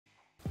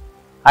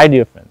Hi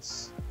dear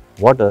friends,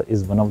 water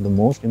is one of the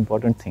most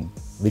important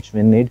things which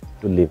we need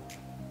to live.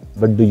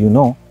 But do you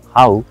know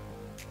how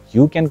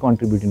you can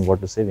contribute in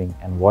water saving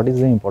and what is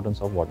the importance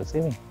of water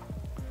saving?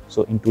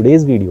 So in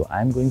today's video,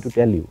 I am going to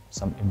tell you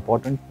some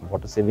important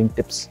water saving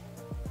tips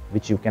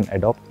which you can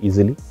adopt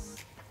easily,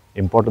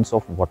 importance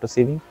of water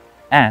saving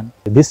and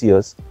this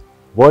year's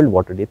World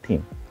Water Day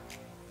theme.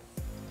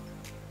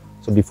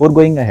 So before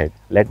going ahead,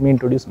 let me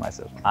introduce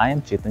myself. I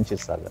am Chetan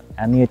Chirsagar,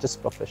 an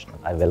EHS professional.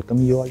 I welcome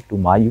you all to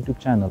my YouTube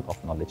channel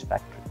of Knowledge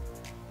Factory,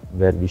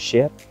 where we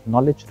share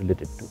knowledge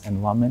related to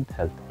environment,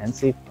 health and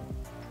safety.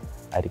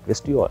 I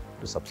request you all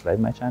to subscribe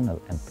my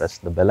channel and press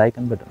the bell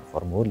icon button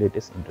for more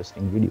latest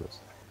interesting videos.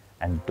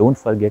 And don't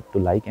forget to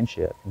like and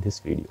share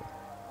this video.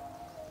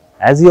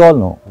 As you all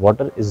know,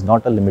 water is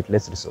not a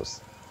limitless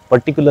resource,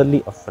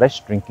 particularly a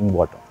fresh drinking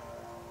water.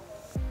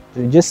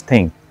 So just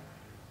think,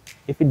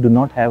 if we do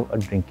not have a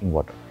drinking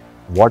water,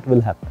 what will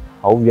happen?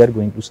 How we are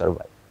going to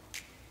survive?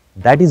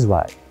 That is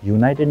why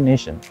United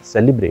Nations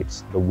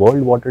celebrates the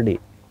World Water Day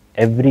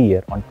every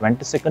year on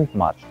 22nd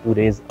March to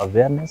raise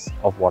awareness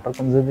of water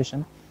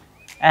conservation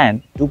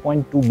and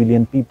 2.2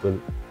 billion people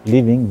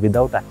living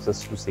without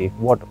access to safe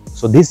water.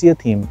 So this year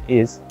theme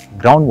is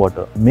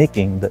Groundwater,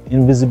 making the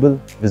invisible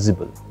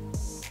visible,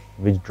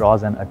 which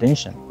draws an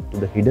attention to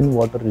the hidden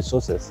water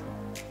resources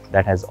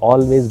that has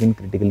always been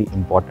critically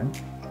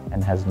important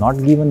and has not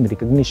given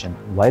recognition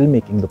while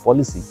making the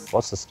policy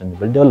for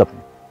sustainable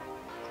development.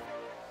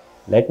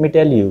 Let me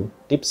tell you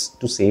tips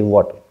to save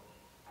water.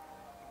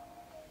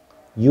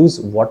 Use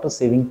water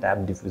saving tap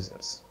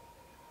diffusers.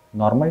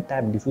 Normal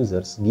tap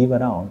diffusers give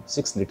around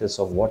 6 liters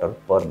of water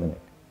per minute,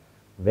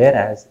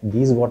 whereas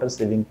these water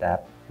saving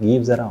tap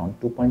gives around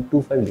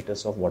 2.25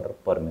 liters of water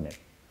per minute.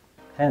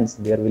 Hence,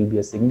 there will be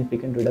a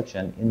significant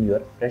reduction in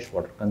your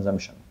freshwater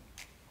consumption.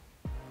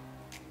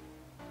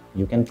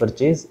 You can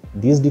purchase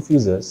these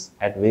diffusers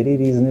at very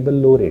reasonable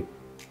low rate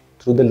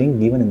through the link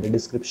given in the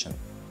description.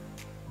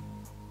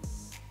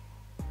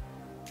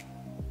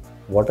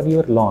 Water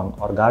your lawn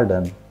or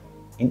garden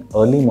in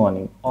early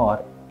morning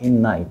or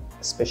in night,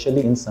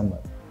 especially in summer.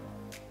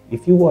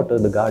 If you water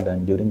the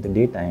garden during the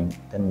daytime,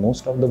 then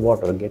most of the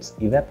water gets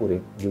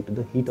evaporated due to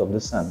the heat of the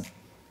sun,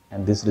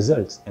 and this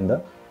results in the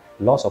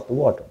loss of the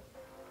water.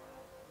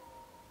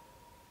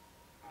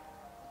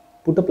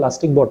 Put a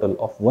plastic bottle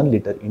of 1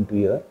 liter into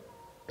your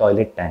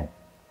toilet tank.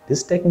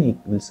 This technique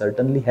will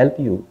certainly help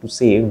you to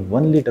save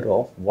 1 liter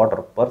of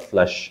water per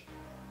flush.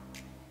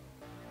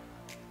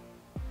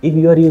 If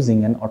you are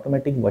using an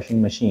automatic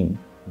washing machine,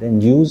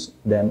 then use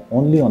them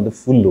only on the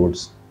full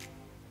loads.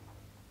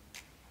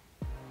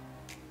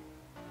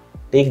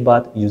 Take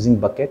bath using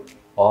bucket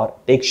or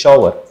take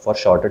shower for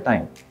shorter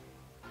time.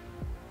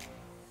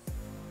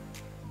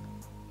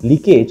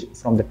 Leakage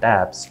from the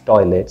taps,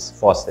 toilets,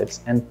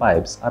 faucets and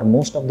pipes are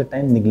most of the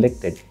time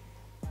neglected,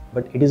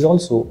 but it is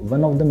also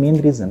one of the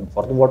main reasons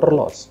for the water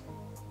loss.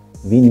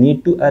 We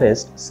need to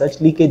arrest such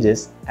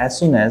leakages as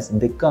soon as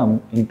they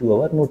come into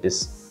our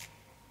notice.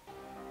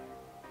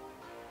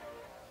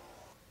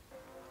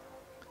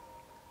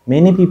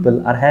 Many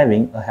people are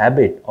having a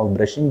habit of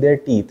brushing their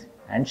teeth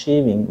and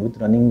shaving with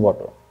running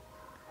water.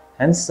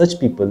 Hence, such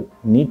people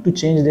need to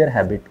change their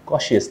habit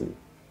cautiously.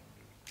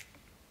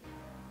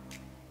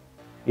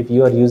 If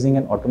you are using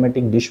an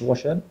automatic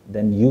dishwasher,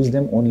 then use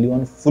them only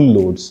on full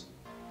loads.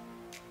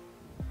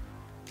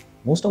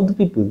 Most of the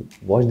people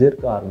wash their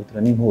car with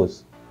running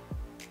hose.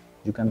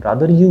 You can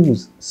rather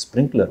use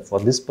sprinkler for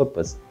this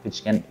purpose,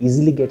 which can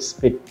easily get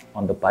fit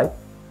on the pipe,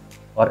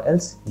 or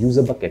else use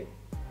a bucket.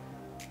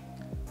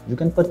 You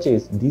can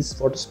purchase these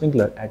water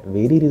sprinkler at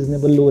very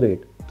reasonable low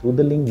rate through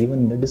the link given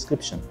in the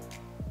description.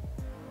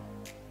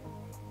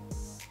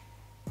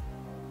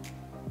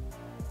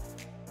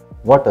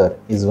 Water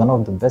is one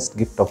of the best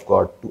gifts of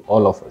God to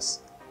all of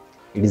us.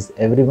 It is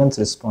everyone's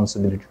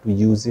responsibility to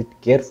use it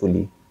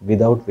carefully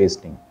without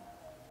wasting.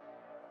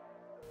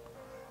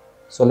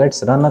 So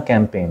let's run a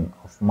campaign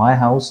of My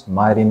House,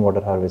 My Rainwater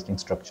Harvesting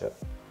Structure,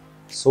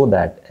 so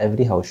that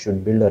every house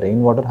should build a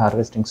rainwater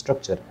harvesting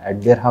structure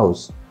at their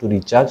house to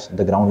recharge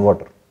the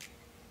groundwater.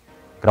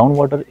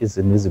 Groundwater is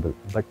invisible,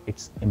 but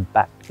its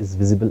impact is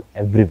visible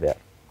everywhere.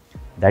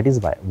 That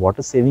is why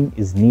water saving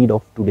is need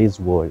of today's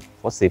world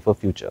for safer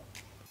future.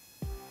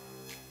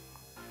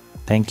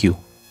 Thank you.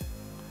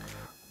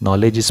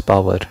 Knowledge is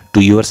power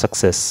to your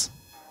success.